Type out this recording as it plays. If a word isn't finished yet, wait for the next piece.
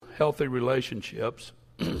healthy relationships.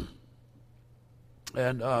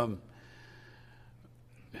 And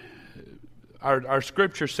our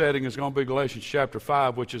scripture setting is going to be Galatians chapter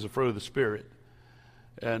 5, which is the fruit of the Spirit.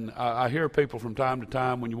 And I hear people from time to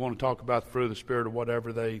time, when you want to talk about the fruit of the Spirit or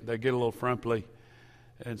whatever, they get a little frumpy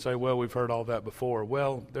and say, well, we've heard all that before.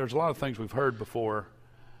 Well, there's a lot of things we've heard before,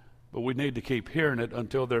 but we need to keep hearing it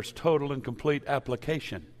until there's total and complete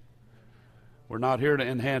application. We're not here to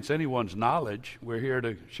enhance anyone's knowledge. We're here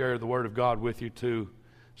to share the Word of God with you too,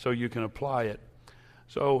 so you can apply it.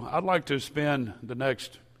 So I'd like to spend the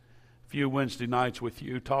next few Wednesday nights with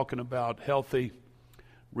you talking about healthy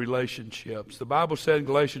relationships. The Bible said in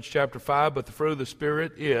Galatians chapter 5, but the fruit of the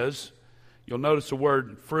Spirit is, you'll notice the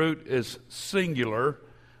word fruit is singular.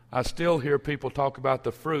 I still hear people talk about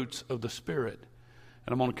the fruits of the Spirit.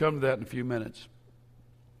 And I'm going to come to that in a few minutes.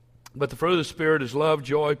 But the fruit of the Spirit is love,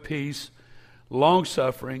 joy, peace,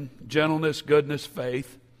 long-suffering, gentleness, goodness,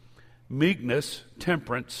 faith, meekness,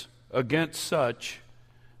 temperance. Against such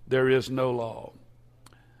there is no law.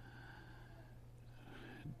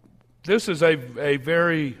 This is a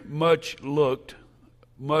very much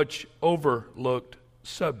overlooked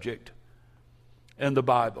subject in the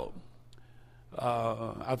Bible.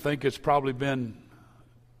 I think it's probably been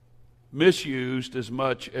misused as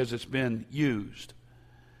much as it's been used.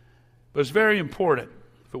 But it's very important.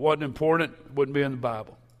 If it wasn't important, it wouldn't be in the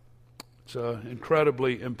Bible. It's an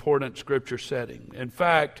incredibly important scripture setting. In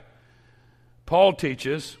fact, Paul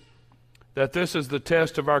teaches that this is the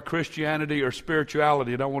test of our Christianity or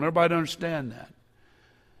spirituality, and I want everybody to understand that.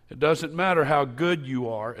 It doesn't matter how good you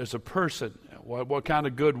are as a person, what kind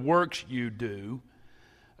of good works you do.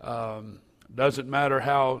 Doesn't matter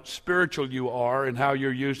how spiritual you are and how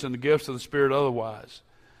you're used in the gifts of the Spirit otherwise.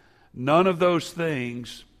 None of those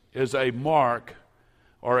things is a mark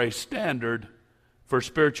or a standard for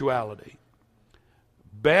spirituality.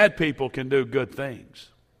 Bad people can do good things.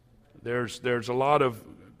 There's a lot of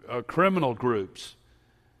criminal groups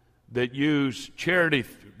that use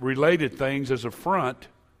charity-related things as a front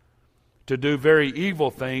to do very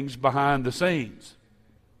evil things behind the scenes.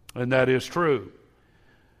 And that is true.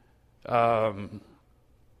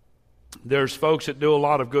 There's folks that do a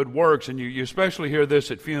lot of good works, and you especially hear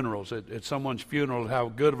this at funerals, at someone's funeral, how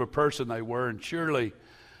good of a person they were, and surely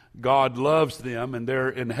God loves them, and they're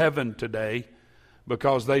in heaven today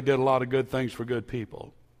because they did a lot of good things for good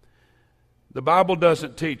people. The Bible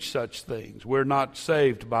doesn't teach such things. We're not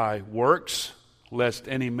saved by works, lest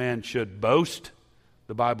any man should boast,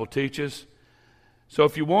 the Bible teaches. So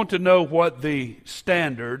if you want to know what the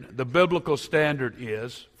standard, the biblical standard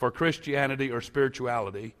is for Christianity or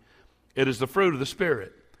spirituality, it is the fruit of the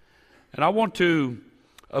Spirit. And I want to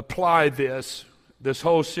apply this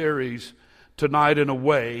whole series tonight in a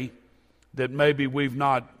way that maybe we've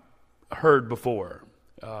not heard before.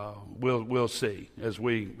 We'll see as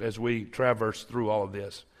we traverse through all of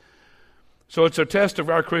this. So it's a test of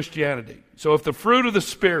our Christianity. So if the fruit of the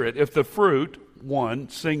Spirit, if the fruit, one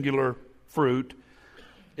singular fruit,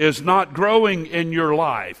 is not growing in your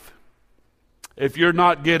life, if you're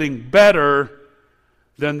not getting better,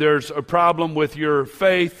 then there's a problem with your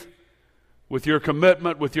faith, with your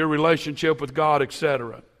commitment, with your relationship with God,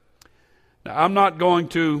 etc. Now, I'm not going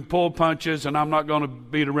to pull punches, and I'm not going to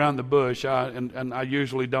beat around the bush, and I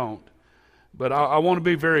usually don't. But I want to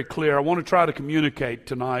be very clear. I want to try to communicate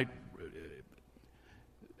tonight, to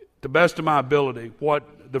the best of my ability,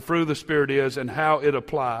 what the fruit of the Spirit is and how it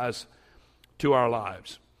applies to our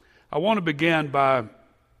lives. I want to begin by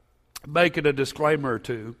making a disclaimer or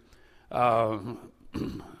two.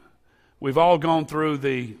 We've all gone through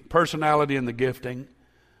the personality and the gifting.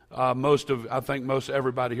 I think most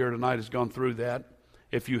everybody here tonight has gone through that.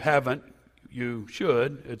 If you haven't, you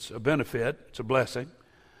should. It's a benefit. It's a blessing.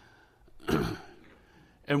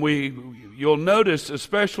 And you'll notice,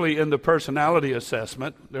 especially in the personality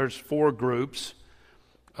assessment, there's 4 groups.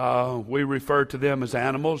 We refer to them as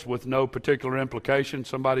animals with no particular implication.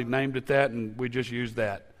 Somebody named it that, and we just use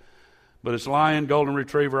that. But it's lion, golden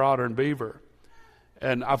retriever, otter, and beaver.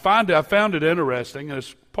 And I found it interesting, and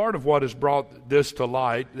it's part of what has brought this to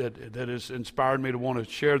light that has inspired me to want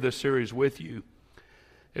to share this series with you,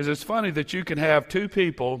 is it's funny that you can have 2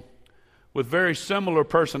 people with very similar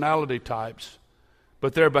personality types,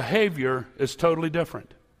 but their behavior is totally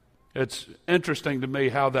different. It's interesting to me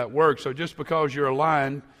how that works. So just because you're a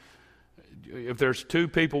lion, if there's 2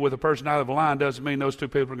 people with a personality of a lion, doesn't mean those 2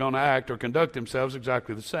 people are going to act or conduct themselves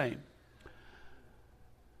exactly the same.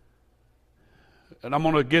 And I'm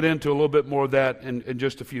going to get into a little bit more of that in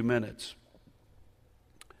just a few minutes.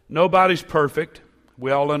 Nobody's perfect.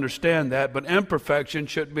 We all understand that, but imperfection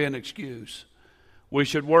shouldn't be an excuse. We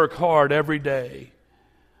should work hard every day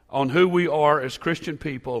on who we are as Christian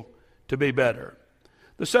people to be better.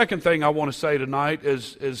 The second thing I want to say tonight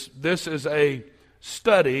is this is a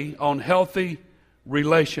study on healthy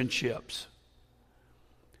relationships.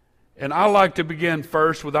 And I like to begin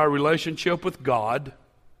first with our relationship with God.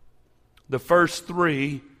 The first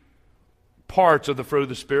three parts of the fruit of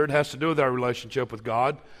the Spirit has to do with our relationship with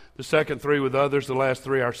God. The second three with others, the last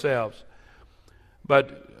three ourselves.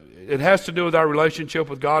 But it has to do with our relationship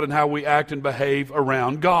with God and how we act and behave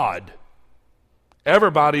around God.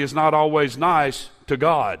 Everybody is not always nice to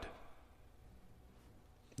God.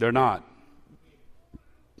 They're not.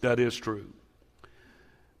 That is true.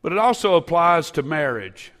 But it also applies to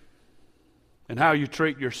marriage and how you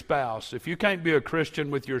treat your spouse. If you can't be a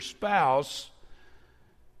Christian with your spouse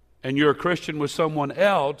and you're a Christian with someone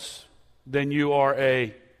else, then you are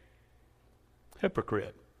a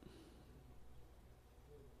hypocrite.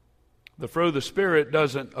 The fruit of the Spirit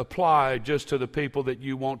doesn't apply just to the people that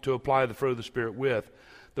you want to apply the fruit of the Spirit with.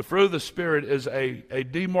 The fruit of the Spirit is a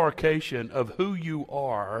demarcation of who you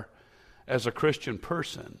are as a Christian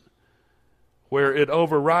person, where it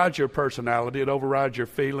overrides your personality, it overrides your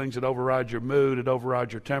feelings, it overrides your mood, it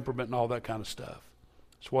overrides your temperament and all that kind of stuff.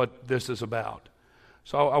 It's what this is about.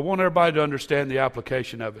 So I want everybody to understand the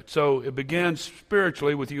application of it. So it begins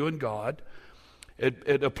spiritually with you and God.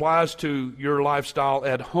 It applies to your lifestyle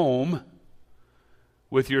at home,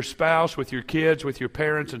 with your spouse, with your kids, with your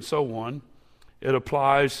parents, and so on. It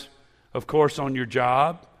applies, of course, on your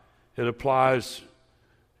job. It applies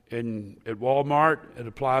at Walmart. It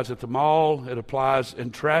applies at the mall. It applies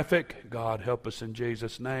in traffic. God help us in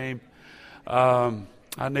Jesus' name. I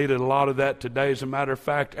needed a lot of that today. As a matter of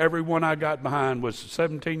fact, everyone I got behind was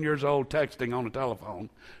 17 years old texting on the telephone,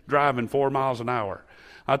 driving 4 miles an hour.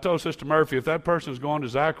 I told Sister Murphy, if that person's going to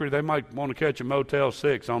Zachary, they might want to catch a Motel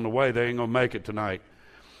 6 on the way. They ain't going to make it tonight.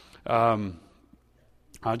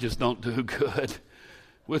 I just don't do good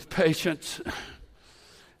with patience.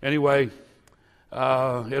 Anyway,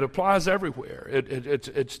 it applies everywhere.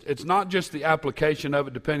 It's not just the application of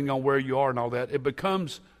it depending on where you are and all that. It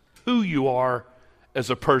becomes who you are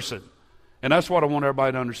as a person. And that's what I want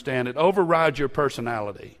everybody to understand. It overrides your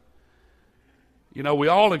personality. You know, we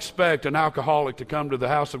all expect an alcoholic to come to the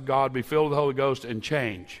house of God, be filled with the Holy Ghost, and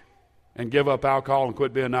change and give up alcohol and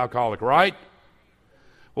quit being an alcoholic, right?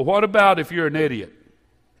 Well, what about if you're an idiot?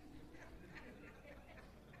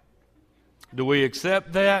 Do we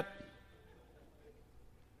accept that?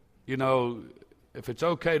 You know, if it's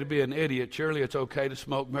okay to be an idiot, surely it's okay to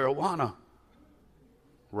smoke marijuana,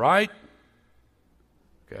 right?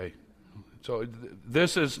 Okay. So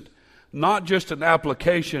this is not just an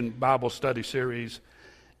application Bible study series.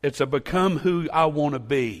 It's a become who I want to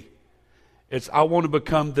be. It's I want to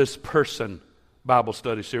become this person Bible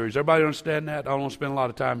study series. Everybody understand that? I don't want to spend a lot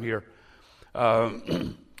of time here.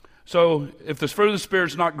 So if the fruit of the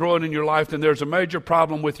Spirit's not growing in your life, then there's a major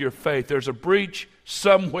problem with your faith. There's a breach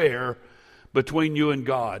somewhere between you and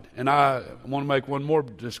God. And I want to make one more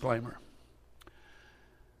disclaimer.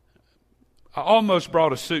 I almost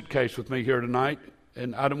brought a suitcase with me here tonight,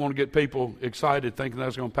 and I didn't want to get people excited thinking I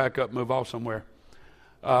was going to pack up and move off somewhere.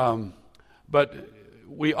 But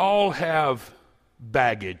we all have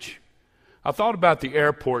baggage. I thought about the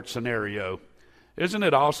airport scenario. Isn't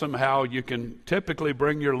it awesome how you can typically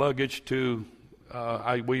bring your luggage to,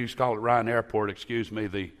 we used to call it Ryan Airport,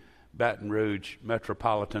 the Baton Rouge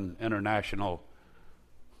Metropolitan International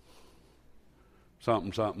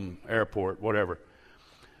something airport, whatever.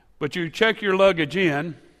 But you check your luggage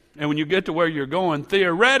in, and when you get to where you're going,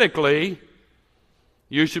 theoretically,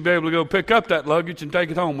 you should be able to go pick up that luggage and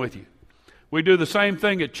take it home with you. We do the same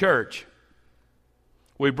thing at church.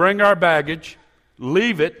 We bring our baggage,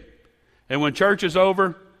 leave it, and when church is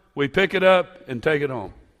over, we pick it up and take it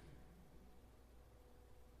home.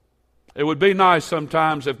 It would be nice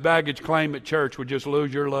sometimes if baggage claim at church would just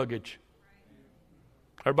lose your luggage.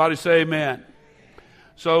 Everybody say amen.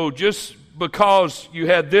 So just because you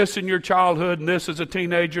had this in your childhood and this as a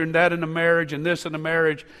teenager and that in a marriage and this in a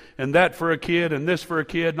marriage and that for a kid and this for a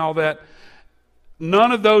kid and all that,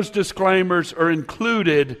 none of those disclaimers are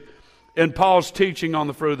included in Paul's teaching on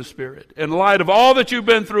the fruit of the Spirit. In light of all that you've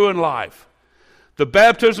been through in life, the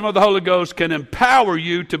baptism of the Holy Ghost can empower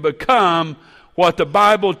you to become what the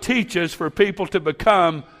Bible teaches for people to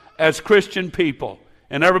become as Christian people.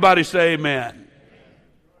 And everybody say amen.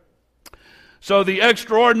 So the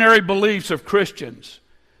extraordinary beliefs of Christians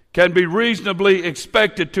can be reasonably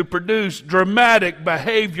expected to produce dramatic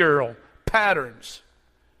behavioral patterns.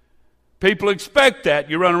 People expect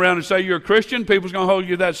that. You run around and say you're a Christian, people's going to hold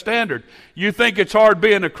you to that standard. You think it's hard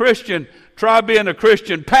being a Christian, try being a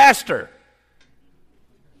Christian pastor.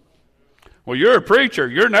 Well, you're a preacher.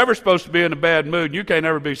 You're never supposed to be in a bad mood. You can't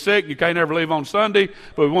ever be sick. You can't ever leave on Sunday.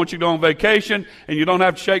 But we want you to go on vacation, and you don't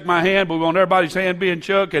have to shake my hand, but we want everybody's hand being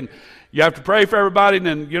shook, and you have to pray for everybody, and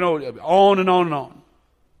then, on and on and on.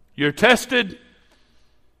 You're tested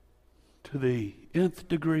to the nth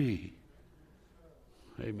degree.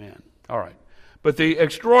 Amen. All right. But the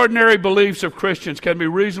extraordinary beliefs of Christians can be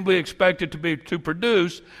reasonably expected to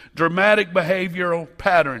produce dramatic behavioral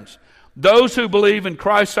patterns. Those who believe in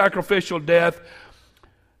Christ's sacrificial death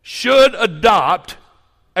should adopt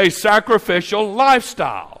a sacrificial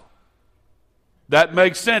lifestyle. That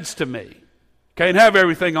makes sense to me. Can't have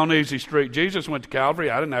everything on easy street. Jesus went to Calvary.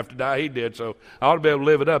 I didn't have to die. He did, so I ought to be able to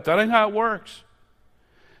live it up. That ain't how it works.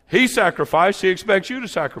 He sacrificed. He expects you to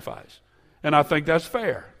sacrifice. And I think that's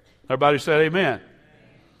fair. Everybody said amen.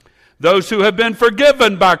 Those who have been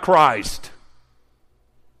forgiven by Christ.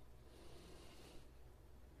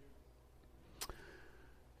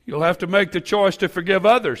 You'll have to make the choice to forgive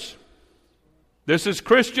others. This is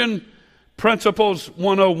Christian Principles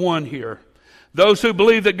 101 here. Those who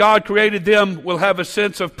believe that God created them will have a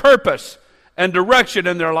sense of purpose and direction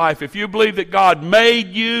in their life. If you believe that God made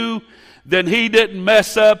you, then He didn't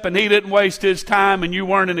mess up and He didn't waste His time and you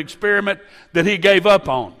weren't an experiment that He gave up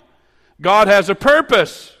on. God has a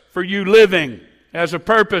purpose for you living, has a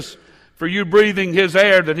purpose for you breathing His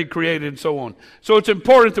air that He created and so on. So it's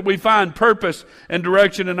important that we find purpose and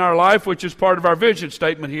direction in our life, which is part of our vision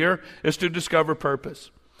statement here, is to discover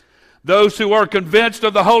purpose. Those who are convinced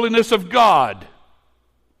of the holiness of God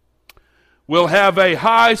will have a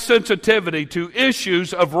high sensitivity to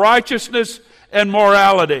issues of righteousness and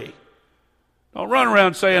morality. Don't run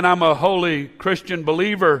around saying I'm a holy Christian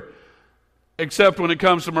believer except when it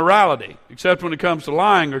comes to morality, except when it comes to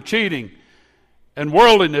lying or cheating and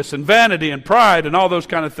worldliness and vanity and pride and all those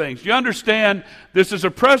kind of things. You understand this is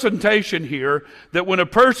a presentation here that when a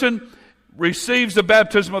person receives the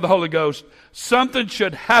baptism of the Holy Ghost, something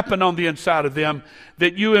should happen on the inside of them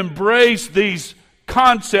that you embrace these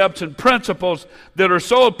concepts and principles that are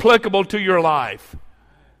so applicable to your life.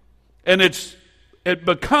 And it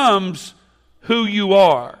becomes who you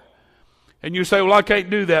are. And you say, well, I can't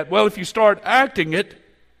do that. Well, if you start acting it,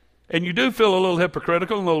 and you do feel a little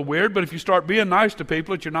hypocritical and a little weird, but if you start being nice to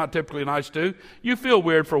people that you're not typically nice to, you feel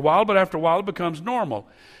weird for a while, but after a while it becomes normal.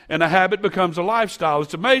 And a habit becomes a lifestyle.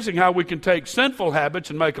 It's amazing how we can take sinful habits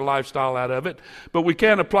and make a lifestyle out of it, but we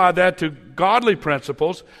can't apply that to godly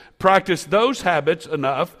principles, practice those habits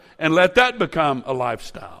enough, and let that become a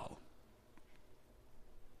lifestyle.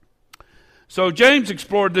 So James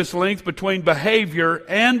explored this link between behavior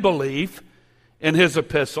and belief in his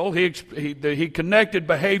epistle. He connected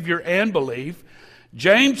behavior and belief.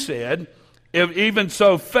 James said, if even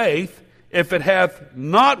so faith, if it hath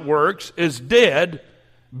not works, is dead,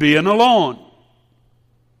 being alone.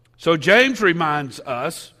 So James reminds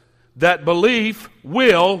us that belief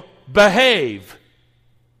will behave.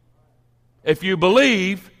 If you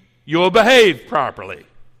believe, you'll behave properly.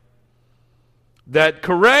 That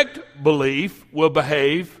correct belief will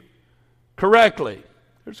behave correctly.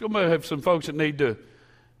 There's going to have some folks that need to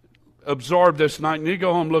absorb this tonight. You need to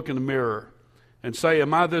go home, look in the mirror, and say,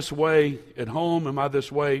 am I this way at home? Am I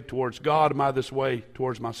this way towards God? Am I this way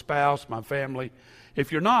towards my spouse, my family?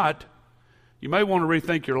 If you're not, you may want to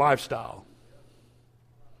rethink your lifestyle.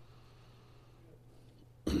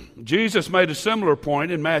 Jesus made a similar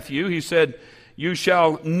point in Matthew. He said, you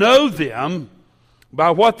shall know them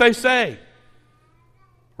by what they say.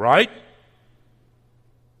 Right?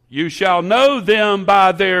 You shall know them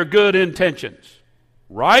by their good intentions.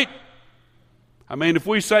 Right? I mean, if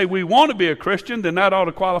we say we want to be a Christian, then that ought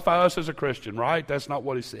to qualify us as a Christian, right? That's not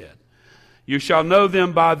what he said. You shall know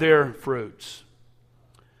them by their fruits.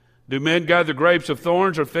 Do men gather grapes of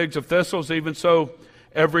thorns or figs of thistles? Even so,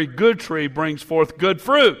 every good tree brings forth good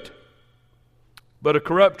fruit, but a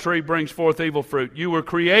corrupt tree brings forth evil fruit. You were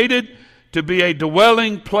created to be a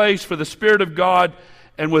dwelling place for the Spirit of God,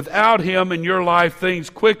 and without Him in your life, things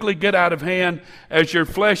quickly get out of hand as your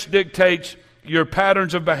flesh dictates your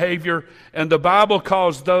patterns of behavior, and the Bible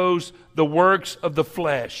calls those the works of the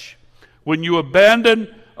flesh. When you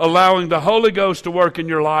abandon allowing the Holy Ghost to work in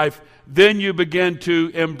your life, then you begin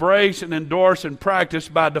to embrace and endorse and practice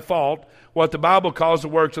by default what the Bible calls the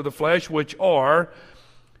works of the flesh, which are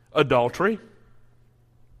adultery.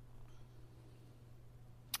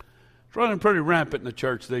 It's running pretty rampant in the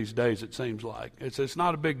church these days, it seems like. It's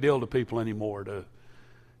not a big deal to people anymore.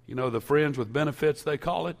 The friends with benefits, they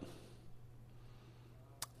call it.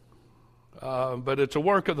 But it's a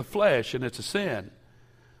work of the flesh, and it's a sin.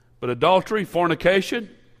 But adultery, fornication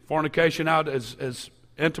out as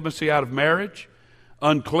intimacy out of marriage,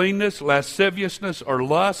 uncleanness, lasciviousness, or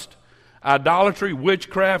lust, idolatry,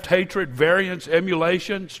 witchcraft, hatred, variance,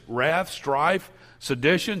 emulations, wrath, strife,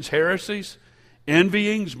 seditions, heresies,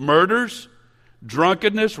 envyings, murders,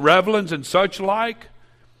 drunkenness, revelings, and such like.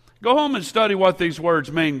 Go home and study what these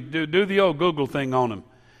words mean. Do the old Google thing on them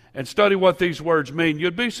and study what these words mean.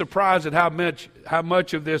 You'd be surprised at how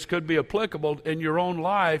much of this could be applicable in your own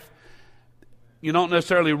life. You don't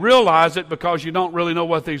necessarily realize it because you don't really know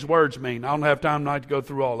what these words mean. I don't have time tonight to go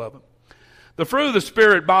through all of them. The fruit of the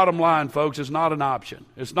Spirit, bottom line, folks, is not an option.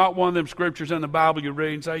 It's not one of them scriptures in the Bible you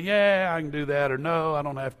read and say, yeah, I can do that, or no, I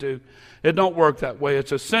don't have to. It don't work that way.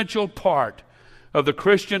 It's an essential part of the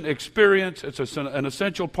Christian experience. It's an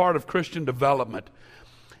essential part of Christian development.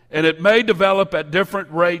 And it may develop at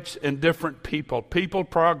different rates in different people. People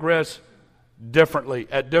progress differently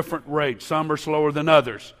at different rates. Some are slower than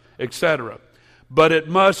others, etc. But it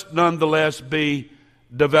must nonetheless be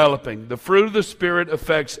developing. The fruit of the Spirit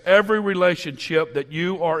affects every relationship that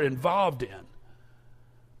you are involved in.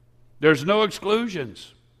 There's no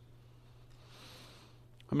exclusions.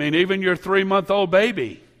 I mean, even your 3-month-old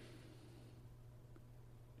baby,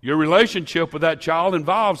 your relationship with that child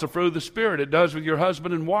involves the fruit of the Spirit. It does with your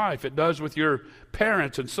husband and wife. It does with your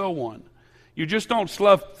parents and so on. You just don't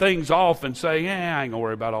slough things off and say, I ain't going to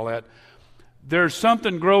worry about all that. There's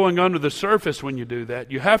something growing under the surface when you do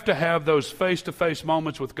that. You have to have those face-to-face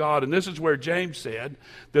moments with God. And this is where James said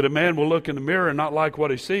that a man will look in the mirror and not like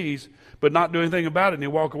what he sees, but not do anything about it. And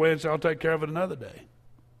he'll walk away and say, I'll take care of it another day.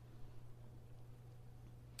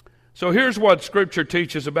 So here's what Scripture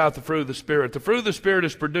teaches about the fruit of the Spirit. The fruit of the Spirit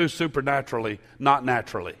is produced supernaturally, not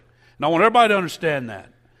naturally. And I want everybody to understand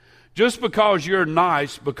that. Just because you're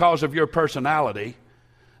nice because of your personality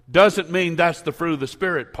doesn't mean that's the fruit of the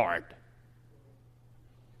Spirit part.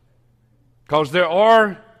 Because there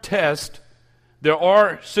are tests, there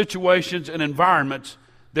are situations and environments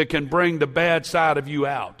that can bring the bad side of you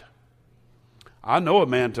out. I know a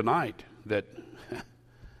man tonight that,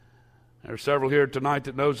 there are several here tonight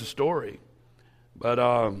that knows the story, but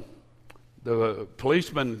the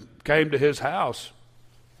policeman came to his house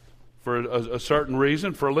for a certain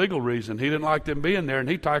reason, for a legal reason. He didn't like them being there, and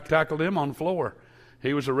he tackled him on the floor.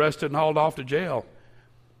 He was arrested and hauled off to jail.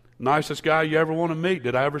 Nicest guy you ever want to meet.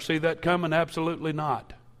 Did I ever see that coming? Absolutely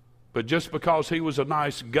not. But just because he was a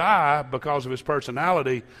nice guy, because of his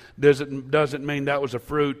personality, doesn't mean that was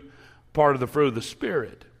part of the fruit of the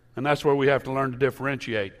Spirit. And that's where we have to learn to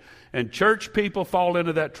differentiate. And church people fall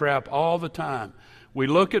into that trap all the time. We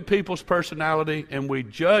look at people's personality and we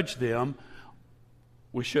judge them.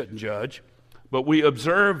 We shouldn't judge, but we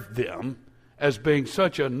observe them as being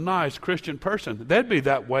such a nice Christian person. They'd be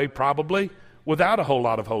that way probably without a whole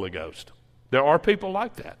lot of Holy Ghost. There are people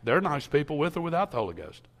like that. They're nice people with or without the Holy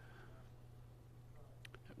Ghost.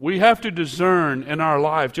 We have to discern in our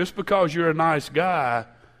life, just because you're a nice guy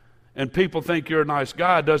and people think you're a nice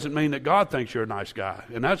guy doesn't mean that God thinks you're a nice guy.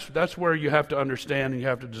 And that's where you have to understand and you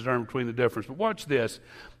have to discern between the difference. But watch this.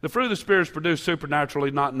 The fruit of the Spirit is produced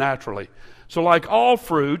supernaturally, not naturally. So like all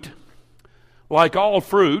fruit, the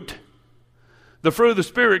fruit of the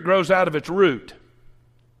Spirit grows out of its root.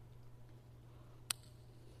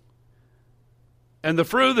 And the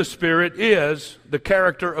fruit of the Spirit is the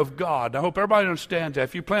character of God. I hope everybody understands that.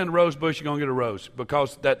 If you plant a rose bush, you're going to get a rose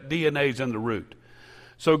because that DNA is in the root.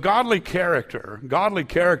 So godly character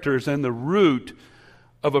is in the root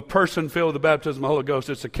of a person filled with the baptism of the Holy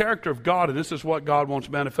Ghost. It's the character of God, and this is what God wants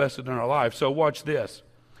manifested in our life. So watch this.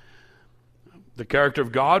 The character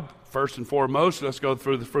of God, first and foremost, let's go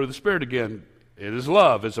through the fruit of the Spirit again. It is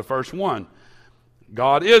love, is the first one.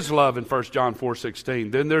 God is love in 1 John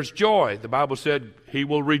 4:16. Then there's joy. The Bible said he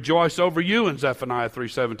will rejoice over you in Zephaniah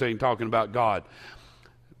 3:17, talking about God.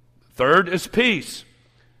 Third is peace.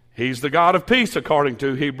 He's the God of peace, according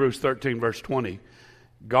to Hebrews 13, verse 20.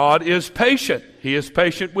 God is patient. He is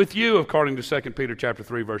patient with you, according to 2 Peter chapter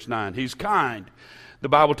 3, verse 9. He's kind. The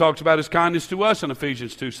Bible talks about his kindness to us in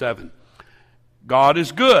Ephesians 2:7. God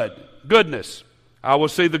is good. Goodness. I will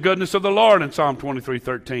see the goodness of the Lord in Psalm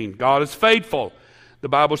 23:13. God is faithful. The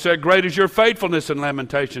Bible said, great is your faithfulness in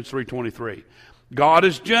Lamentations 3:23. God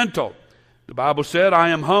is gentle. The Bible said, I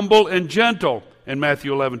am humble and gentle in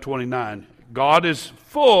Matthew 11:29. God is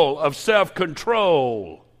full of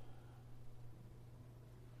self-control.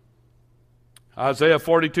 Isaiah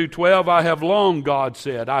 42:12, I have long, God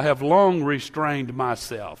said, I have long restrained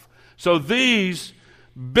myself. So these,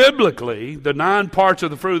 biblically, the 9 parts of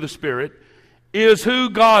the fruit of the Spirit, is who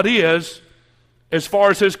God is as far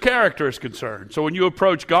as his character is concerned. So when you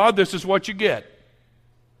approach God, this is what you get.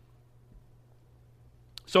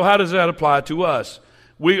 So how does that apply to us?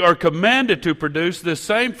 We are commanded to produce this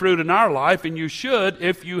same fruit in our life, and you should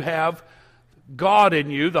if you have God in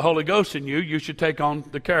you, the Holy Ghost in you, you should take on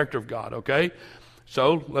the character of God, okay?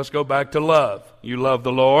 So let's go back to love. You love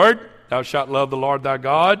the Lord, thou shalt love the Lord thy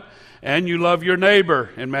God, and you love your neighbor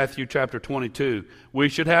in Matthew chapter 22. We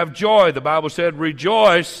should have joy. The Bible said,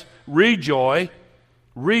 rejoice, rejoice,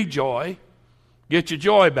 get your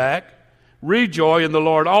joy back. Rejoice in the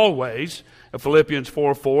Lord always. Philippians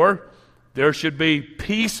 4:4. There should be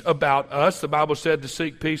peace about us. The Bible said to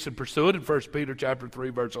seek peace and pursue it in 1 Peter chapter 3,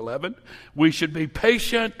 verse 11. We should be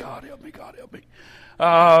patient. God help me, God help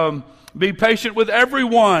me. Be patient with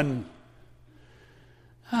everyone.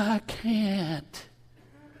 I can't.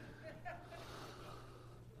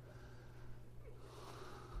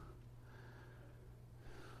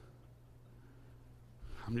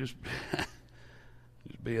 I'm just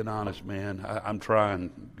being honest, man. I'm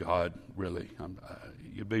trying, God, really.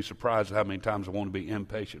 You'd be surprised how many times I want to be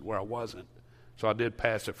impatient where I wasn't. So I did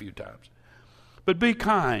pass a few times. But be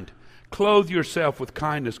kind. Clothe yourself with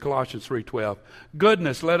kindness, Colossians 3:12.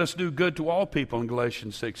 Goodness, let us do good to all people in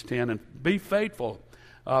Galatians 6:10. And be faithful.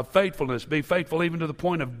 Faithfulness, be faithful even to the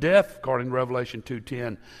point of death, according to Revelation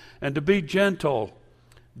 2:10. And to be gentle.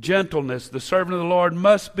 Gentleness, the servant of the Lord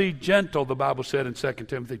must be gentle, the Bible said in 2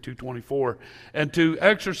 Timothy 2:24. And to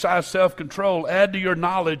exercise self-control, add to your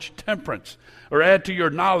knowledge temperance, or add to your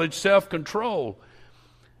knowledge self-control.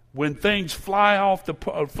 When things fly off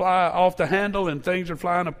the handle and things are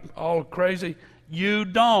flying all crazy, you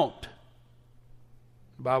don't.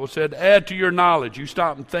 The Bible said, add to your knowledge. You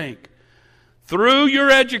stop and think. Through your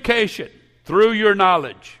education, through your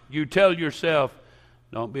knowledge, you tell yourself,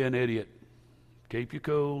 don't be an idiot. Keep you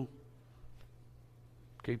cool.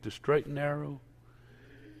 Keep the straight and narrow.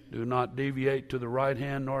 Do not deviate to the right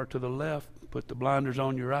hand nor to the left. Put the blinders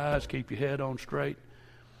on your eyes. Keep your head on straight.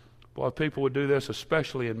 Boy, people would do this,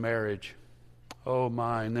 especially in marriage. Oh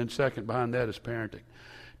my. And then second behind that is parenting.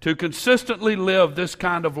 To consistently live this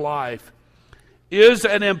kind of life is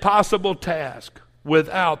an impossible task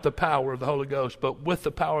without the power of the Holy Ghost. But with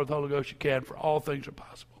the power of the Holy Ghost you can, for all things are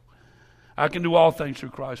possible. I can do all things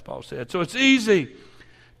through Christ, Paul said. So it's easy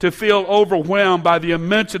to feel overwhelmed by the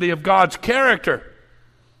immensity of God's character.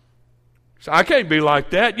 So I can't be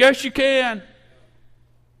like that. Yes, you can.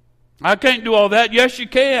 I can't do all that. Yes, you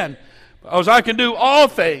can. Because I can do all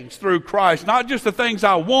things through Christ. Not just the things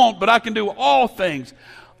I want, but I can do all things.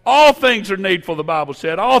 All things are needful, the Bible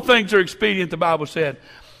said. All things are expedient, the Bible said.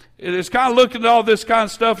 It's kind of looking at all this kind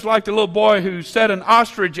of stuff. It's like the little boy who set an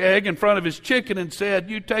ostrich egg in front of his chicken and said,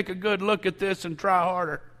 you take a good look at this and try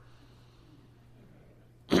harder.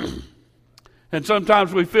 And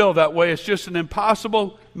sometimes we feel that way. It's just an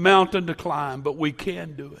impossible mountain to climb, but we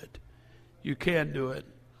can do it. You can do it.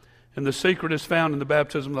 And the secret is found in the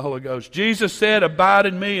baptism of the Holy Ghost. Jesus said, abide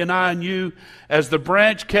in me and I in you, as the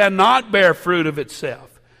branch cannot bear fruit of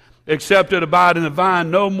itself, except it abide in the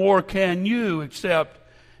vine. No more can you, except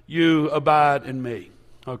you abide in me.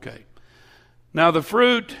 Okay. Now the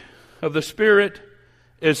fruit of the Spirit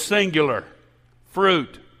is singular.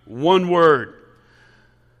 Fruit, one word.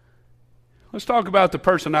 Let's talk about the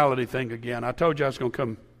personality thing again. I told you I was going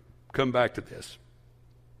to come back to this.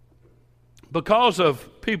 Because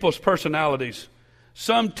of people's personalities,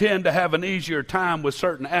 some tend to have an easier time with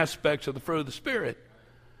certain aspects of the fruit of the Spirit.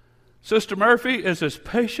 Sister Murphy is as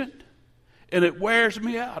patient, and it wears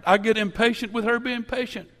me out. I get impatient with her being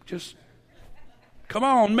patient. Just, come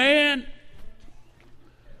on, man.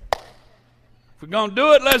 If we're going to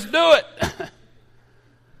do it, let's do it.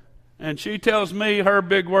 And she tells me her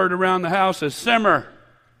big word around the house is simmer.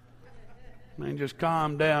 I mean, just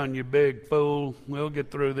calm down, you big fool. We'll get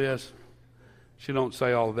through this. She don't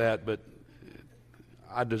say all that, but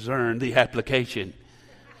I discern the application.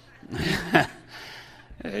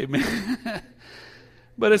 Amen.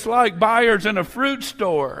 But it's like buyers in a fruit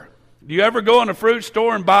store. Do you ever go in a fruit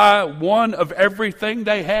store and buy one of everything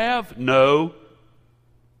they have? No.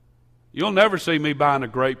 You'll never see me buying a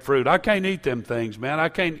grapefruit. I can't eat them things, man. I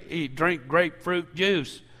can't drink grapefruit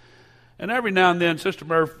juice. And every now and then, Sister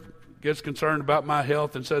Murph gets concerned about my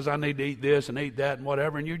health and says I need to eat this and eat that and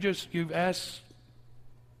whatever. And you've asked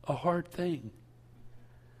a hard thing.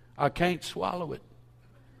 I can't swallow it.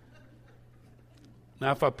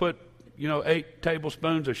 Now, if I put 8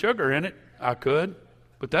 tablespoons of sugar in it, I could.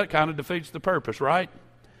 But that kind of defeats the purpose, right?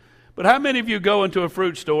 But how many of you go into a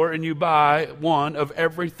fruit store and you buy one of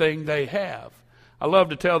everything they have? I love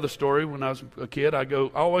to tell the story. When I was a kid, I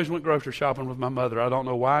always went grocery shopping with my mother. I don't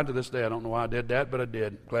know why. To this day, I don't know why I did that, but I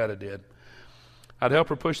did. Glad I did. I'd help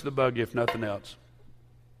her push the buggy if nothing else.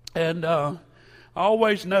 And I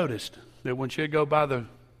always noticed that when she'd go by the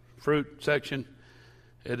fruit section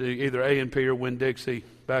at either A&P or Winn-Dixie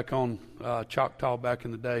back on Choctaw back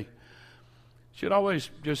in the day, she'd always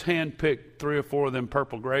just hand-pick 3 or 4 of them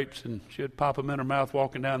purple grapes, and she'd pop them in her mouth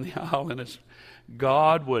walking down the aisle, and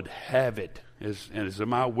God would have it. As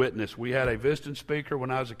my witness, we had a visiting speaker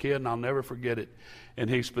when I was a kid, and I'll never forget it. And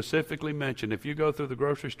he specifically mentioned, if you go through the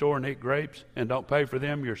grocery store and eat grapes and don't pay for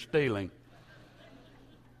them, you're stealing.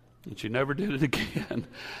 And she never did it again.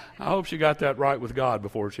 I hope she got that right with God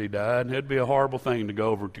before she died. It'd be a horrible thing to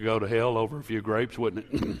go to hell over a few grapes, wouldn't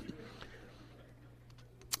it?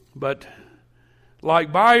 But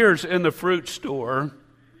like buyers in the fruit store,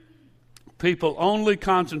 people only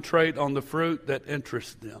concentrate on the fruit that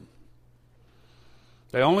interests them.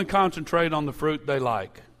 They only concentrate on the fruit they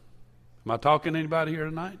like. Am I talking to anybody here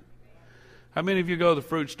tonight? How many of you go to the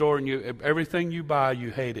fruit store and everything you buy,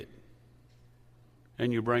 you hate it?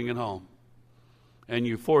 And you bring it home. And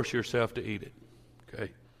you force yourself to eat it.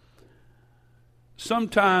 Okay?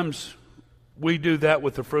 Sometimes we do that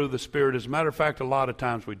with the fruit of the Spirit. As a matter of fact, a lot of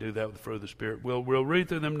times we do that with the fruit of the Spirit. We'll read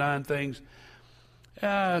through them 9 things.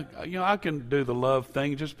 I can do the love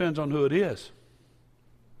thing. It just depends on who it is.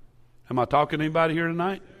 Am I talking to anybody here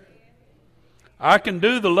tonight? I can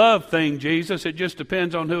do the love thing, Jesus. It just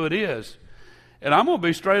depends on who it is. And I'm going to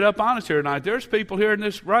be straight up honest here tonight. There's people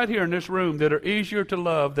right here in this room that are easier to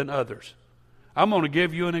love than others. I'm going to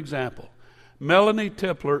give you an example. Melanie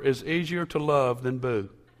Tipler is easier to love than Boo.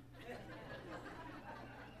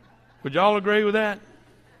 Would y'all agree with that?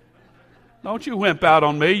 Don't you wimp out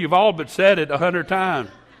on me. You've all but said it 100 times.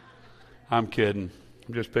 I'm kidding.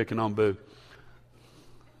 I'm just picking on Boo.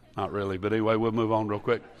 Not really, but anyway, we'll move on real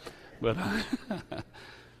quick. But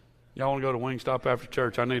y'all want to go to Wingstop after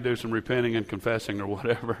church? I need to do some repenting and confessing or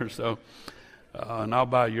whatever. So, and I'll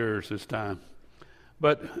buy yours this time.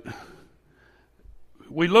 But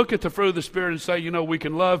we look at the fruit of the Spirit and say, we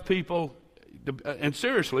can love people, and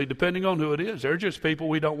seriously, depending on who it is. They're just people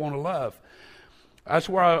we don't want to love. That's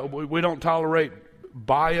why we don't tolerate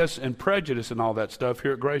bias and prejudice and all that stuff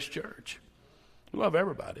here at Grace Church. We love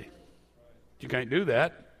everybody. You can't do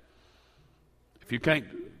that. If you can't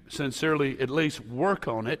sincerely at least work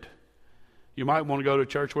on it, you might want to go to a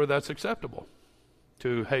church where that's acceptable,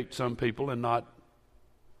 to hate some people and not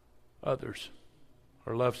others,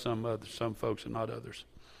 or love some folks and not others.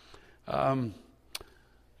 The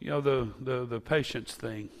patience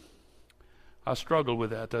thing. I struggle with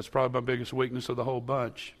that. That's probably my biggest weakness of the whole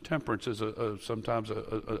bunch. Temperance is sometimes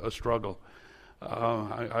a struggle.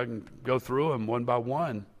 I can go through them one by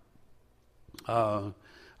one.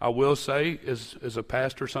 I will say, as a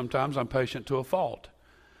pastor, sometimes I'm patient to a fault.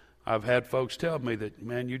 I've had folks tell me that,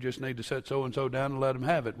 man, you just need to set so-and-so down and let them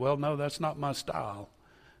have it. Well, no, that's not my style.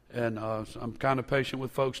 And I'm kind of patient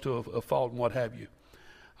with folks to a fault and what have you.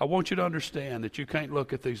 I want you to understand that you can't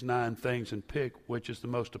look at these 9 things and pick which is the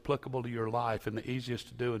most applicable to your life and the easiest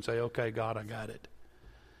to do and say, okay, God, I got it.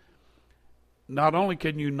 Not only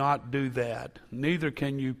can you not do that, neither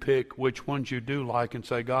can you pick which ones you do like and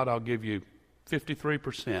say, God, I'll give you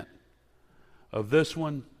 53% of this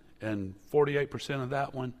one and 48% of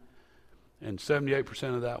that one and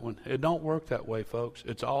 78% of that one. It don't work that way, folks.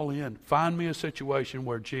 It's all in. Find me a situation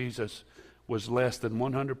where Jesus was less than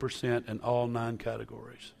 100% in all 9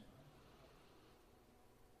 categories.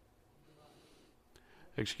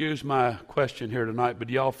 Excuse my question here tonight, but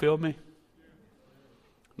do y'all feel me?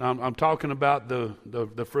 Now, I'm talking about the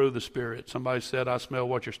fruit of the Spirit. Somebody said, I smell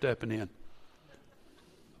what you're stepping in.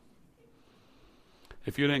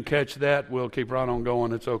 If you didn't catch that, we'll keep right on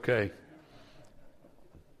going. It's okay.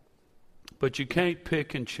 But you can't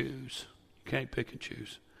pick and choose. You can't pick and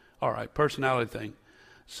choose. All right, personality thing.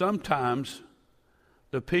 Sometimes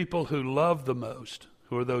the people who love the most,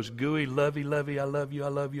 who are those gooey, lovey, I love you, I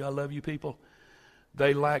love you, I love you people,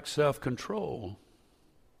 they lack self-control.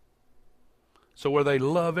 So where they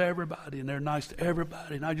love everybody and they're nice to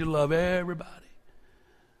everybody, and I just love everybody.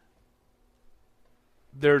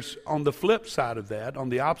 There's, on the flip side of that, on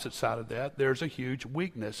the opposite side of that, there's a huge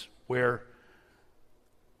weakness where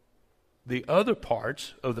the other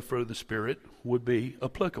parts of the fruit of the Spirit would be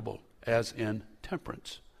applicable, as in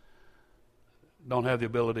temperance. Don't have the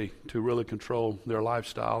ability to really control their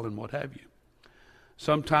lifestyle and what have you.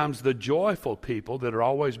 Sometimes the joyful people that are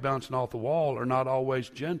always bouncing off the wall are not always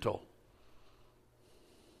gentle.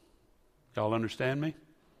 Y'all understand me?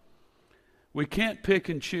 We can't pick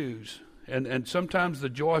and choose. And sometimes the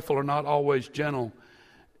joyful are not always gentle.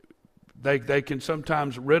 They can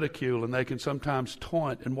sometimes ridicule and they can sometimes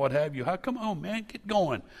taunt and what have you. How come, oh man, get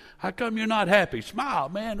going. How come you're not happy? Smile,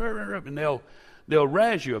 man. And they'll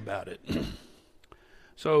razz you about it.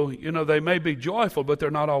 So, they may be joyful, but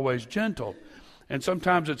they're not always gentle. And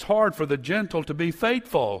sometimes it's hard for the gentle to be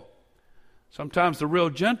faithful. Sometimes the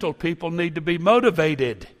real gentle people need to be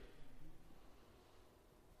motivated.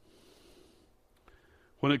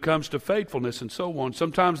 when it comes to faithfulness and so on.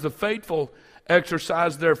 Sometimes the faithful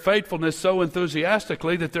exercise their faithfulness so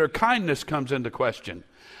enthusiastically that their kindness comes into question.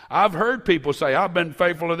 I've heard people say, I've been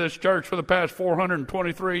faithful to this church for the past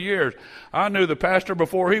 423 years. I knew the pastor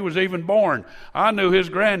before he was even born. I knew his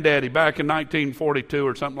granddaddy back in 1942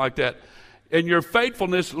 or something like that. And your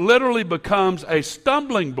faithfulness literally becomes a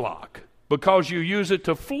stumbling block because you use it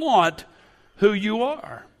to flaunt who you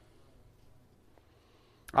are.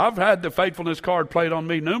 I've had the faithfulness card played on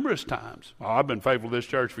me numerous times. Oh, I've been faithful to this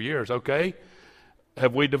church for years. Okay.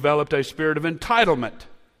 Have we developed a spirit of entitlement?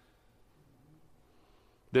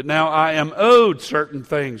 That now I am owed certain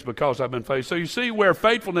things because I've been faithful. So you see where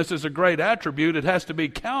faithfulness is a great attribute, it has to be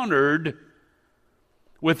countered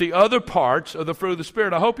with the other parts of the fruit of the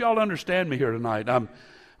Spirit. I hope y'all understand me here tonight. I'm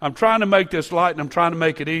trying to make this light and I'm trying to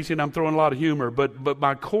make it easy and I'm throwing a lot of humor. But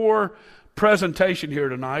my core presentation here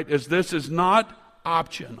tonight is this is not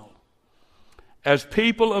optional. As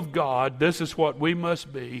people of God, this is what we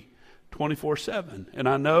must be 24/7. And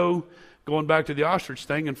I know, going back to the ostrich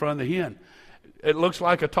thing in front of the hen, it looks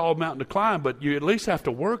like a tall mountain to climb, but you at least have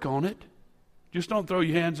to work on it. Just don't throw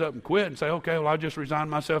your hands up and quit and say, okay, well, I just resigned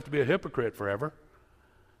myself to be a hypocrite forever.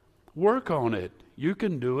 Work on it. You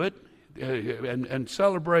can do it and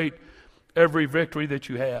celebrate every victory that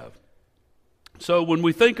you have. So when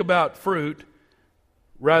we think about fruit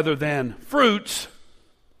rather than fruits,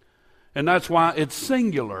 and that's why it's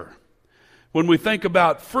singular. When we think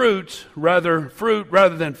about fruit rather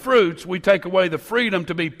than fruits, we take away the freedom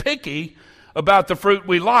to be picky about the fruit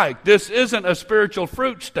we like. This isn't a spiritual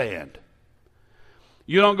fruit stand.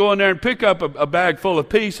 You don't go in there and pick up a bag full of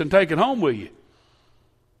peace and take it home with you.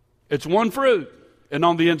 It's one fruit. And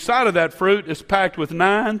on the inside of that fruit is packed with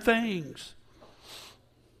 9 things.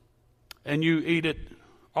 And you eat it,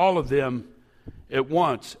 all of them, at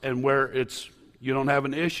once. And where you don't have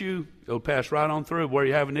an issue, it'll pass right on through. Where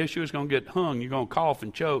you have an issue, it's going to get hung. You're going to cough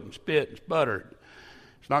and choke and spit and sputter.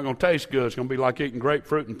 It's not going to taste good. It's going to be like eating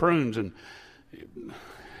grapefruit and prunes. And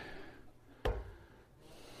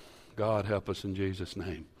God help us in Jesus'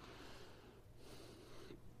 name.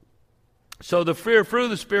 So the fruit of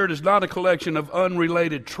the Spirit is not a collection of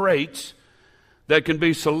unrelated traits that can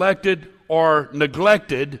be selected or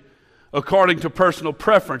neglected according to personal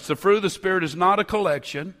preference. The fruit of the Spirit is not a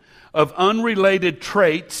collection of unrelated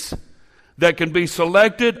traits that can be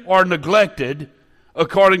selected or neglected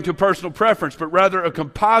according to personal preference, but rather a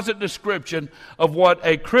composite description of what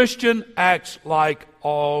a Christian acts like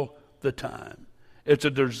all the time. It's a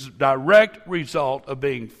direct result of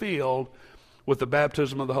being filled with the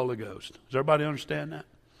baptism of the Holy Ghost. Does everybody understand that?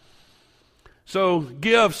 So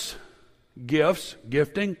gifting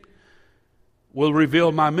will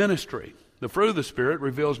reveal my ministry. The fruit of the Spirit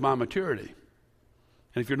reveals my maturity.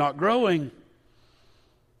 And if you're not growing,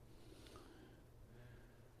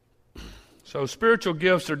 so spiritual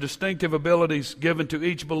gifts are distinctive abilities given to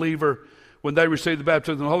each believer when they receive the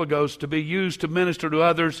baptism of the Holy Ghost to be used to minister to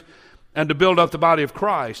others and to build up the body of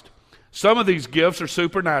Christ. Some of these gifts are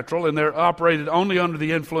supernatural and they're operated only under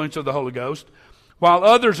the influence of the Holy Ghost, while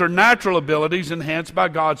others are natural abilities enhanced by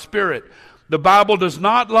God's Spirit. The Bible does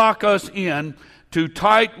not lock us in to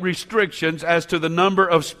tight restrictions as to the number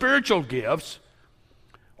of spiritual gifts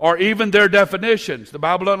or even their definitions. The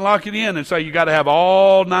Bible doesn't lock it in and say you got to have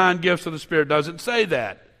all 9 gifts of the Spirit. It doesn't say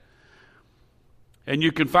that. And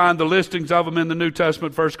you can find the listings of them in the New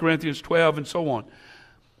Testament, 1 Corinthians 12 and so on.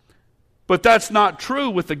 But that's not true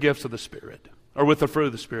with the gifts of the Spirit, or with the fruit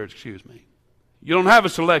of the Spirit, excuse me. You don't have a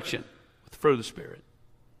selection with the fruit of the Spirit.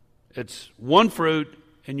 It's one fruit,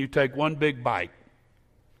 and you take one big bite.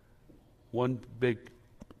 One big.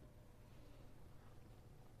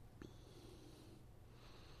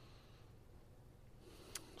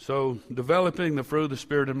 So, developing the fruit of the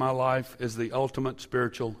Spirit in my life is the ultimate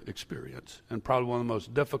spiritual experience, and probably one of the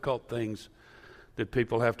most difficult things that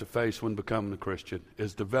people have to face when becoming a Christian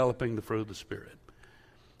is developing the fruit of the Spirit.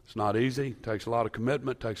 It's not easy. It takes a lot of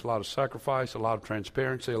commitment, takes a lot of sacrifice, a lot of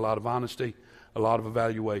transparency, a lot of honesty, a lot of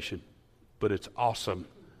evaluation. But it's awesome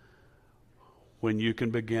when you can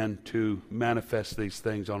begin to manifest these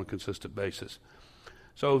things on a consistent basis.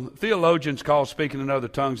 So theologians call speaking in other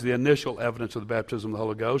tongues the initial evidence of the baptism of the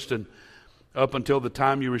Holy Ghost, and up until the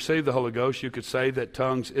time you receive the Holy Ghost, you could say that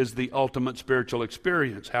tongues is the ultimate spiritual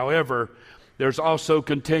experience. However, there's also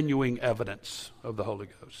continuing evidence of the Holy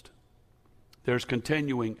Ghost. There's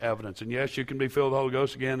continuing evidence. And yes, you can be filled with the Holy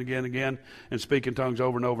Ghost again, and speak in tongues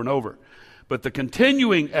over and over and over. But the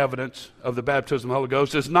continuing evidence of the baptism of the Holy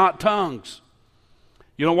Ghost is not tongues.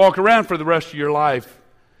 You don't walk around for the rest of your life.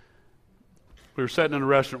 We were sitting in a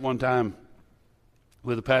restaurant one time,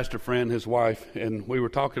 with a pastor friend, his wife, and we were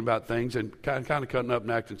talking about things and kind of cutting up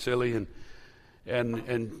and acting silly, and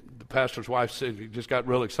the pastor's wife said, he just got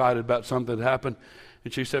real excited about something that happened,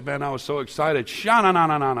 and she said, man, I was so excited,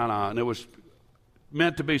 sha-na-na-na-na-na-na, and it was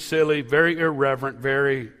meant to be silly, very irreverent,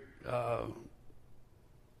 very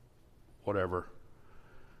whatever.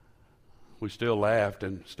 We still laughed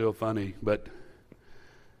and still funny, but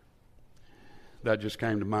that just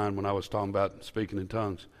came to mind when I was talking about speaking in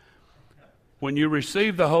tongues. When you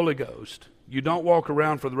receive the Holy Ghost, you don't walk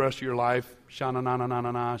around for the rest of your life,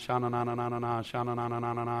 sha-na-na-na-na-na-na, sha-na-na-na-na-na-na,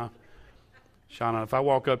 sha-na-na-na-na-na-na, sha-na. If I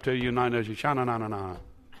walk up to you and I know you, sha-na-na-na-na,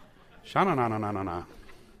 sha-na-na-na-na-na-na,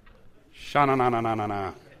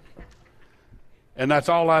 sha-na-na-na-na-na-na. And that's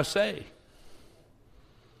all I say.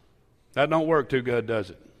 That don't work too good, does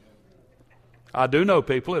it? I do know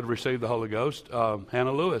people that have received the Holy Ghost.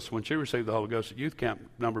 Hannah Lewis, when she received the Holy Ghost at youth camp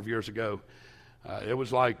a number of years ago, it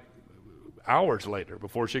was like hours later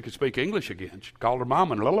before she could speak English again. She called her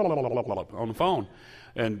mom and on the phone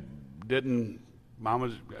and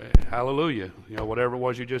mama's hallelujah, whatever it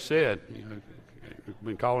was you just said.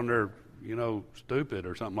 Been calling her, stupid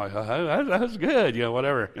or something like that. That's good,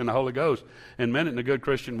 whatever, in the Holy Ghost, and meant it in a good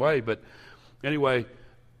Christian way. But anyway,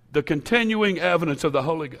 the continuing evidence of the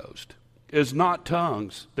Holy Ghost is not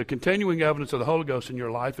tongues. The continuing evidence of the Holy Ghost in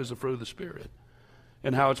your life is the fruit of the Spirit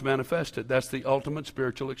and how it's manifested. That's the ultimate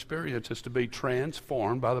spiritual experience, is to be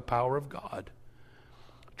transformed by the power of God.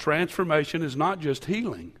 Transformation is not just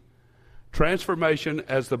healing. Transformation,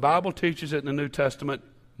 as the Bible teaches it in the New Testament,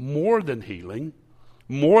 more than healing,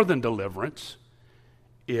 more than deliverance,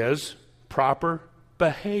 is proper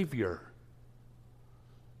behavior.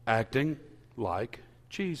 Acting like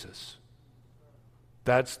Jesus.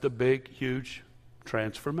 That's the big, huge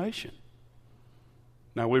transformation.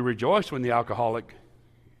 Now, we rejoice when the alcoholic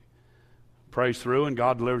prays through and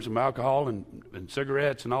God delivers him alcohol and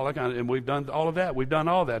cigarettes and all that kind of, and we've done all of that. We've done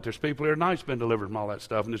all that. There's people here tonight's been delivered from all that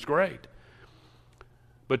stuff, and it's great.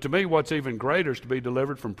 But to me, what's even greater is to be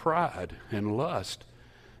delivered from pride and lust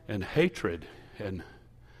and hatred and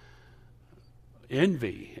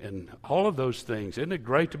envy and all of those things. Isn't it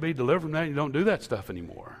great to be delivered from that? You don't do that stuff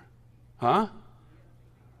anymore. Huh?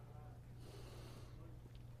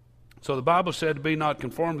 So the Bible said to be not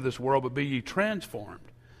conformed to this world, but be ye transformed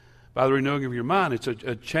by the renewing of your mind. It's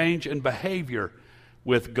a change in behavior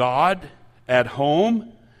with God, at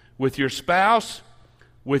home, with your spouse,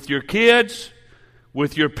 with your kids,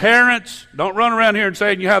 with your parents. Don't run around here and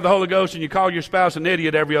say you have the Holy Ghost and you call your spouse an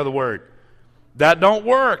idiot every other word. That don't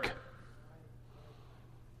work.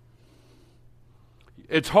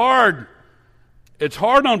 It's hard. It's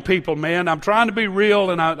hard on people, man. I'm trying to be real,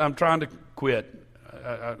 and I'm trying to quit.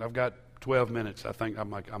 I've got 12 minutes. I think I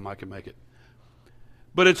might can make it.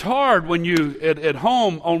 But it's hard when you at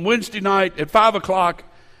home on Wednesday night at 5 o'clock,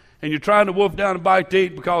 and you're trying to wolf down a bite to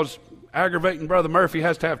eat because aggravating Brother Murphy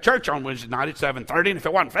has to have church on Wednesday night at 7:30, and if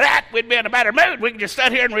it wasn't for that, we'd be in a better mood. We could just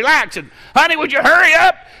sit here and relax. And honey, would you hurry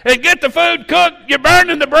up and get the food cooked? You're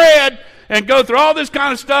burning the bread. And go through all this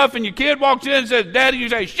kind of stuff, and your kid walks in and says, Daddy, you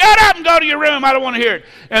say, shut up and go to your room. I don't want to hear it.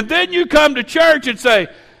 And then you come to church and say,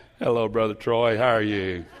 hello, Brother Troy, how are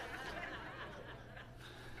you?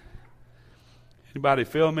 Anybody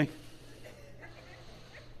feel me?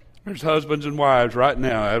 There's husbands and wives right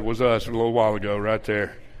now. That was us a little while ago right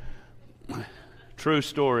there. True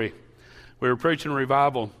story. We were preaching a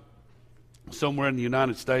revival somewhere in the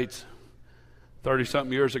United States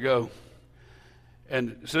 30-something years ago.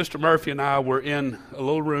 And Sister Murphy and I were in a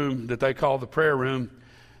little room that they call the prayer room.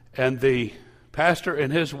 And the pastor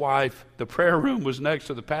and his wife, the prayer room was next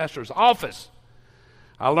to the pastor's office.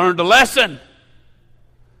 I learned a lesson.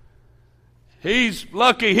 He's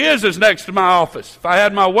lucky his is next to my office. If I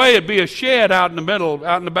had my way, it'd be a shed out in the middle,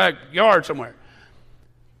 out in the backyard somewhere.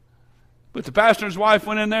 But the pastor and his wife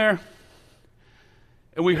went in there,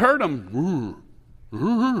 and we heard them.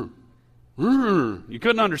 You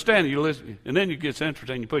couldn't understand it. You listen, and then it gets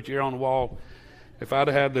interesting. You put your ear on the wall. If I'd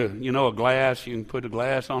have had a glass, you can put a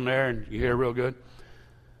glass on there, and you hear real good.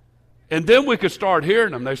 And then we could start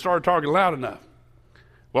hearing them. They started talking loud enough.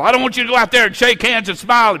 Well, I don't want you to go out there and shake hands and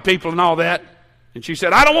smile at people and all that. And she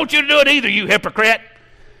said, I don't want you to do it either, you hypocrite.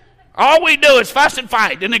 All we do is fuss and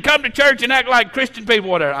fight. And then come to church and act like Christian people,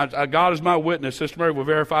 whatever. God is my witness. Sister Murphy will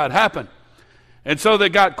verify it happened. And so they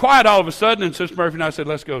got quiet all of a sudden, and Sister Murphy and I said,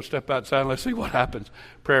 let's go step outside and let's see what happens.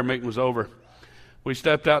 Prayer meeting was over. We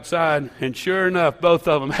stepped outside, and sure enough, both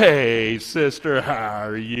of them, hey, sister, how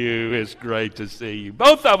are you? It's great to see you.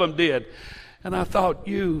 Both of them did. And I thought,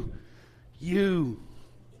 you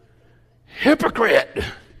hypocrite.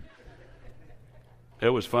 It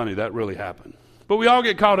was funny. That really happened. But we all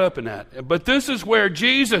get caught up in that. But this is where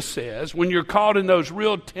Jesus says, when you're caught in those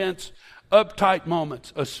real tense, uptight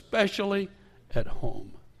moments, especially at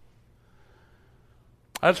home.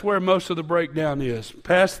 That's where most of the breakdown is.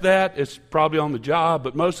 Past that, it's probably on the job,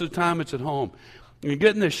 but most of the time it's at home. You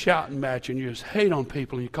get in this shouting match and you just hate on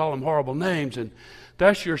people and you call them horrible names, and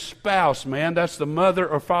that's your spouse, man. That's the mother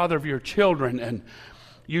or father of your children, and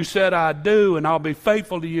you said, I do, and I'll be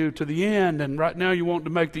faithful to you to the end, and right now you want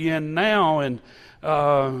to make the end now, and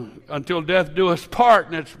until death do us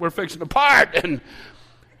part, and we're fixing to part, and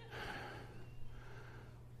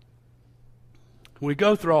we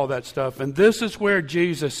go through all that stuff, and this is where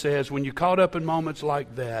Jesus says, when you're caught up in moments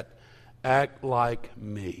like that, act like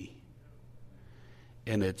me.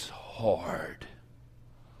 And it's hard.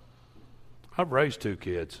 I've raised 2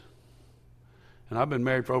 kids, and I've been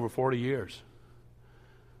married for over 40 years.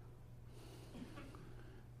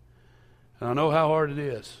 And I know how hard it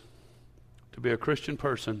is to be a Christian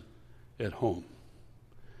person at home.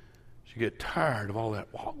 You get tired of all that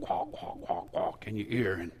walk in your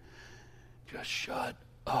ear, and just shut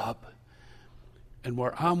up. And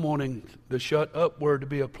where I'm wanting the shut up word to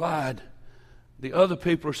be applied, the other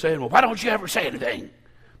people are saying, well, why don't you ever say anything?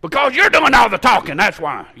 Because you're doing all the talking, that's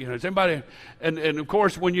why. You know, is anybody, and of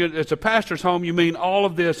course, when it's a pastor's home, you mean all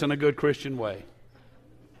of this in a good Christian way.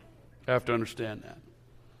 You have to understand that.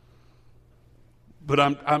 But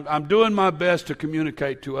I'm doing my best to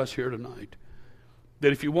communicate to us here tonight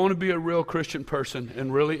that if you want to be a real Christian person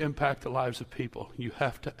and really impact the lives of people, you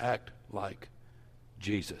have to act like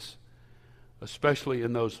Jesus, especially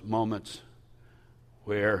in those moments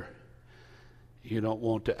where you don't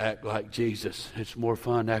want to act like Jesus. It's more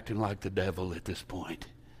fun acting like the devil at this point.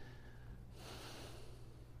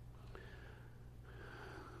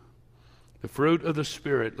 The fruit of the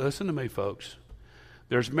Spirit, listen to me, folks.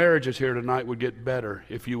 There's marriages here tonight would get better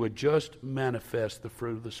if you would just manifest the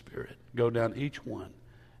fruit of the Spirit. Go down each one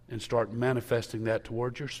and start manifesting that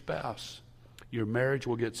towards your spouse. Your marriage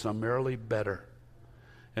will get summarily better.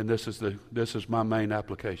 And this is my main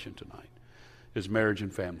application tonight, is marriage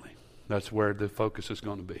and family. That's where the focus is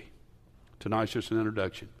going to be. Tonight's just an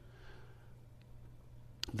introduction.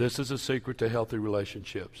 This is a secret to healthy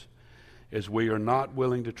relationships, is we are not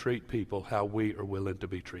willing to treat people how we are willing to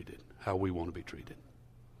be treated, how we want to be treated.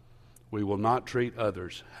 We will not treat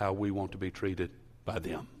others how we want to be treated by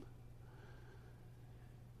them.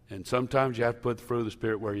 And sometimes you have to put the fruit of the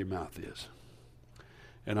Spirit where your mouth is.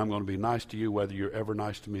 And I'm going to be nice to you whether you're ever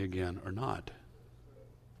nice to me again or not.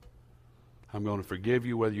 I'm going to forgive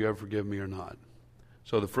you whether you ever forgive me or not.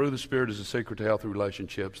 So the fruit of the Spirit is the secret to healthy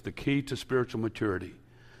relationships, the key to spiritual maturity.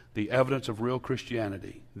 The evidence of real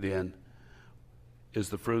Christianity, then, is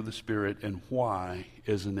the fruit of the Spirit, and why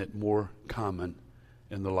isn't it more common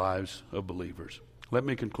in the lives of believers? Let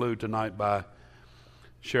me conclude tonight by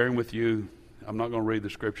sharing with you, I'm not going to read the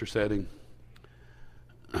scripture setting,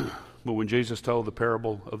 but when Jesus told the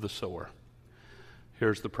parable of the sower,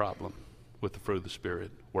 here's the problem with the fruit of the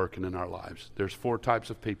Spirit working in our lives. There's 4 types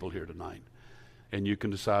of people here tonight, and you can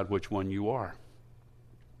decide which one you are.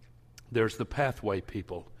 There's the pathway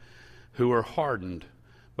people who are hardened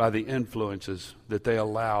by the influences that they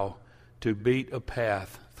allow to beat a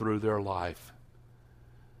path through their life.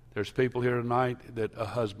 There's people here tonight that a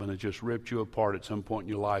husband has just ripped you apart at some point in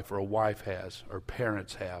your life, or a wife has, or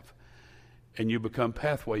parents have. And you become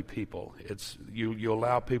pathway people. It's you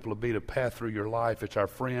allow people to beat a path through your life. It's our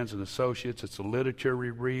friends and associates. It's the literature we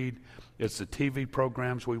read. It's the TV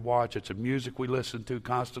programs we watch. It's the music we listen to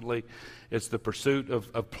constantly. It's the pursuit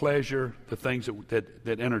of pleasure, the things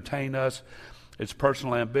that entertain us. It's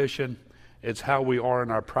personal ambition. It's how we are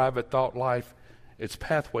in our private thought life. It's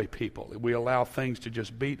pathway people. We allow things to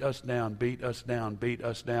just beat us down, beat us down, beat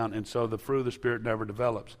us down, and so the fruit of the Spirit never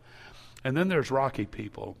develops. And then there's rocky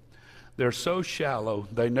people. They're so shallow,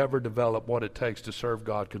 they never develop what it takes to serve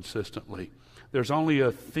God consistently. There's only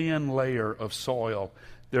a thin layer of soil.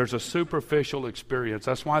 There's a superficial experience.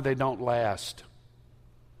 That's why they don't last.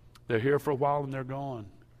 They're here for a while and they're gone.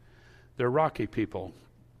 They're rocky people.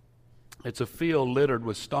 It's a field littered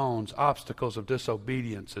with stones, obstacles of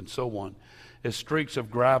disobedience, and so on. It's streaks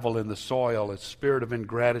of gravel in the soil. It's spirit of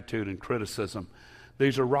ingratitude and criticism.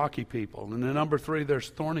 These are rocky people. And then number 3, there's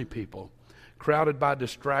thorny people, crowded by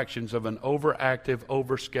distractions of an overactive,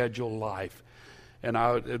 overscheduled life. And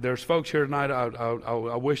there's folks here tonight,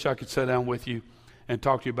 I wish I could sit down with you and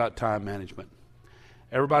talk to you about time management.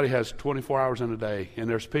 Everybody has 24 hours in a day, and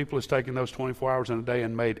there's people who's taken those 24 hours in a day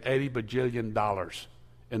and made $80 bajillion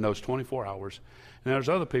in those 24 hours. And there's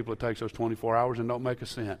other people that takes those 24 hours and don't make a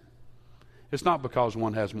cent. It's not because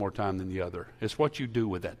one has more time than the other. It's what you do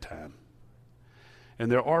with that time.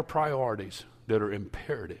 And there are priorities that are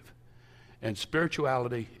imperative. And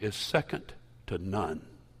spirituality is second to none.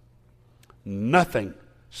 Nothing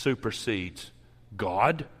supersedes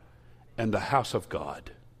God and the house of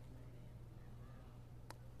God,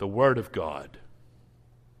 the Word of God,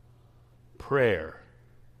 prayer,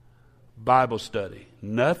 Bible study.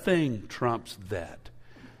 Nothing trumps that.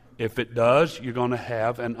 If it does, you're going to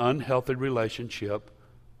have an unhealthy relationship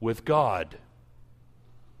with God.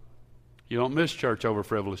 You don't miss church over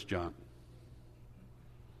frivolous junk.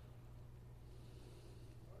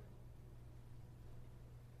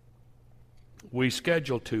 We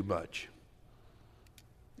schedule too much.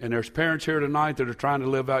 And there's parents here tonight that are trying to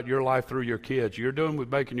live out your life through your kids. You're doing with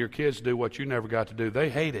making your kids do what you never got to do. They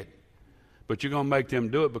hate it. But you're going to make them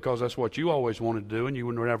do it because that's what you always wanted to do, and you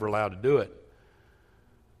were never allowed to do it.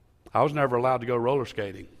 I was never allowed to go roller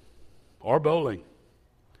skating or bowling.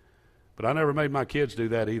 But I never made my kids do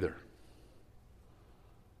that either.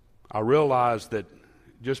 I realized that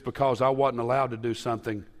just because I wasn't allowed to do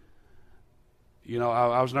something,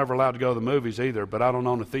 I was never allowed to go to the movies either, but I don't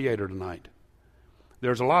own a theater tonight.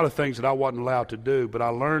 There's a lot of things that I wasn't allowed to do, but I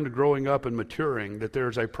learned growing up and maturing that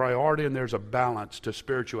there's a priority and there's a balance to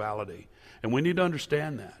spirituality. And we need to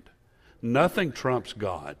understand that. Nothing trumps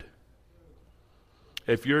God.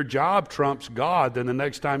 If your job trumps God, then the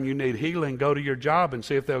next time you need healing, go to your job and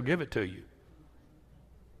see if they'll give it to you.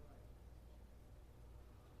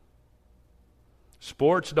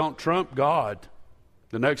 Sports don't trump God.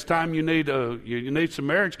 The next time you need some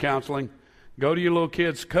marriage counseling, go to your little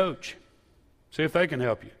kid's coach. See if they can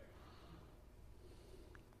help you.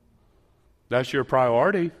 That's your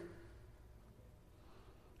priority.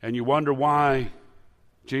 And you wonder why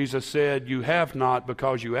Jesus said, you have not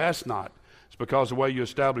because you ask not. It's because of the way you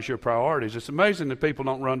establish your priorities. It's amazing that people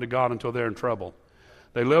don't run to God until they're in trouble.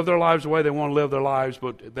 They live their lives the way they want to live their lives,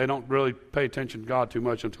 but they don't really pay attention to God too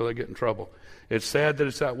much until they get in trouble. It's sad that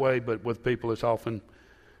it's that way, but with people it's often,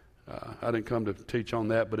 I didn't come to teach on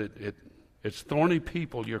that, but it's thorny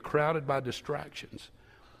people. You're crowded by distractions.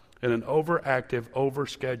 In an overactive,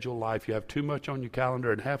 overscheduled life, you have too much on your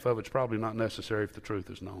calendar, and half of it's probably not necessary if the truth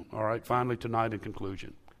is known. All right, finally tonight in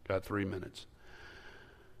conclusion. Got 3 minutes.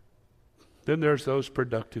 Then there's those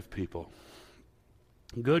productive people.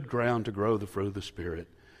 Good ground to grow the fruit of the Spirit.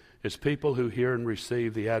 It's people who hear and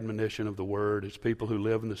receive the admonition of the Word. It's people who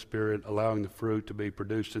live in the Spirit, allowing the fruit to be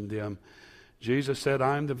produced in them. Jesus said,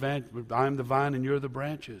 I am the vine and you're the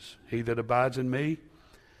branches. He that abides in me,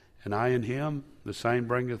 and I in him, the same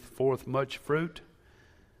bringeth forth much fruit.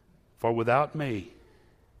 For without me,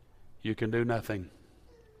 you can do nothing.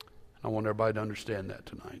 I want everybody to understand that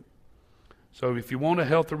tonight. So if you want a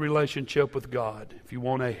healthy relationship with God, if you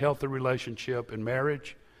want a healthy relationship in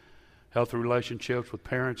marriage, healthy relationships with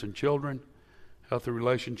parents and children, healthy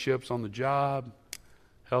relationships on the job,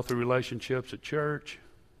 healthy relationships at church,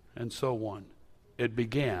 and so on, it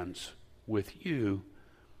begins with you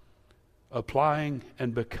applying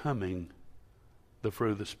and becoming the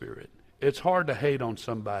fruit of the Spirit. It's hard to hate on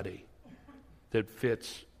somebody that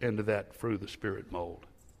fits into that fruit of the Spirit mold.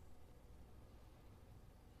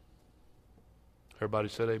 Everybody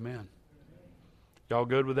said amen. Y'all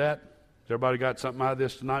good with that? Has everybody got something out of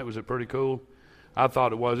this tonight? Was it pretty cool? I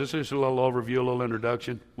thought it was. This is just a little overview, a little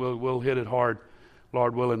introduction. We'll hit it hard,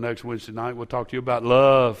 Lord willing, next Wednesday night. We'll talk to you about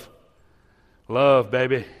love. Love,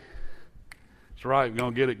 baby. That's right. We're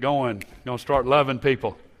going to get it going. We're going to start loving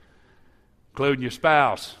people, including your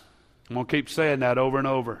spouse. I'm going to keep saying that over and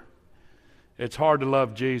over. It's hard to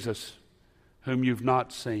love Jesus, whom you've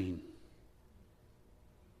not seen,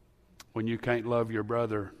 when you can't love your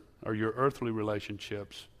brother or your earthly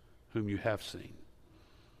relationships whom you have seen.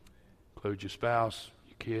 Include your spouse,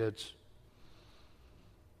 your kids,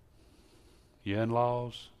 your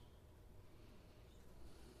in-laws,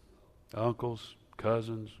 uncles,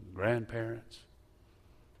 cousins, grandparents.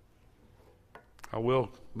 I will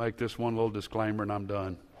make this one little disclaimer and I'm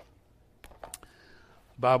done.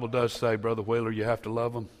 The Bible does say, Brother Wheeler, you have to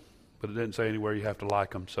love them, but it didn't say anywhere you have to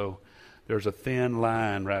like them. So there's a thin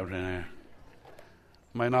line right in there.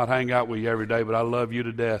 I may not hang out with you every day, but I love you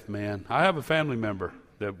to death, man. I have a family member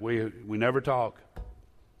that we never talk.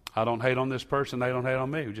 I don't hate on this person. They don't hate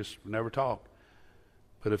on me. We just never talk.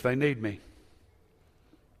 But if they need me,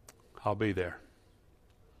 I'll be there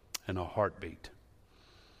in a heartbeat.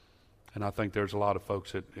 And I think there's a lot of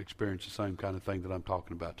folks that experience the same kind of thing that I'm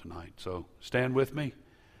talking about tonight. So stand with me.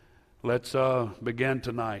 Let's begin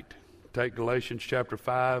tonight. Take Galatians chapter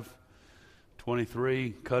 5.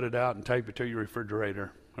 23, cut it out and tape it to your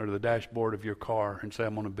refrigerator or to the dashboard of your car and say,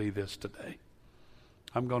 I'm going to be this today.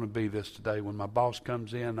 I'm going to be this today. When my boss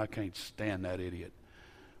comes in, I can't stand that idiot.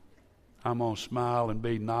 I'm going to smile and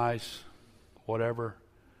be nice. whatever.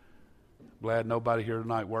 Glad nobody here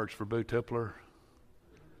tonight works for Boo Tippler.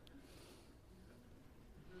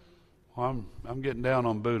 Well, I'm getting down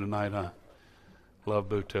on Boo tonight, huh? Love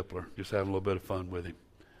Boo Tippler. Just having a little bit of fun with him.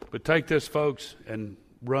 But take this, folks, and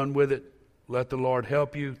run with it. Let the Lord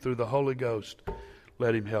help you through the Holy Ghost.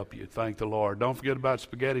 Let him help you. Thank the Lord. Don't forget about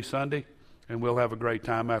Spaghetti Sunday, and we'll have a great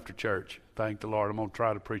time after church. Thank the Lord. I'm going to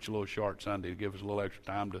try to preach a little short Sunday to give us a little extra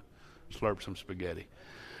time to slurp some spaghetti.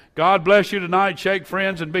 God bless you tonight. Shake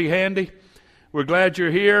friends and be handy. We're glad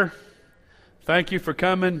you're here. Thank you for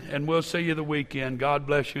coming, and we'll see you the weekend. God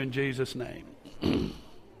bless you in Jesus' name.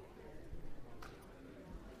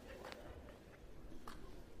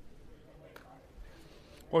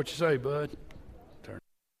 What you say, bud?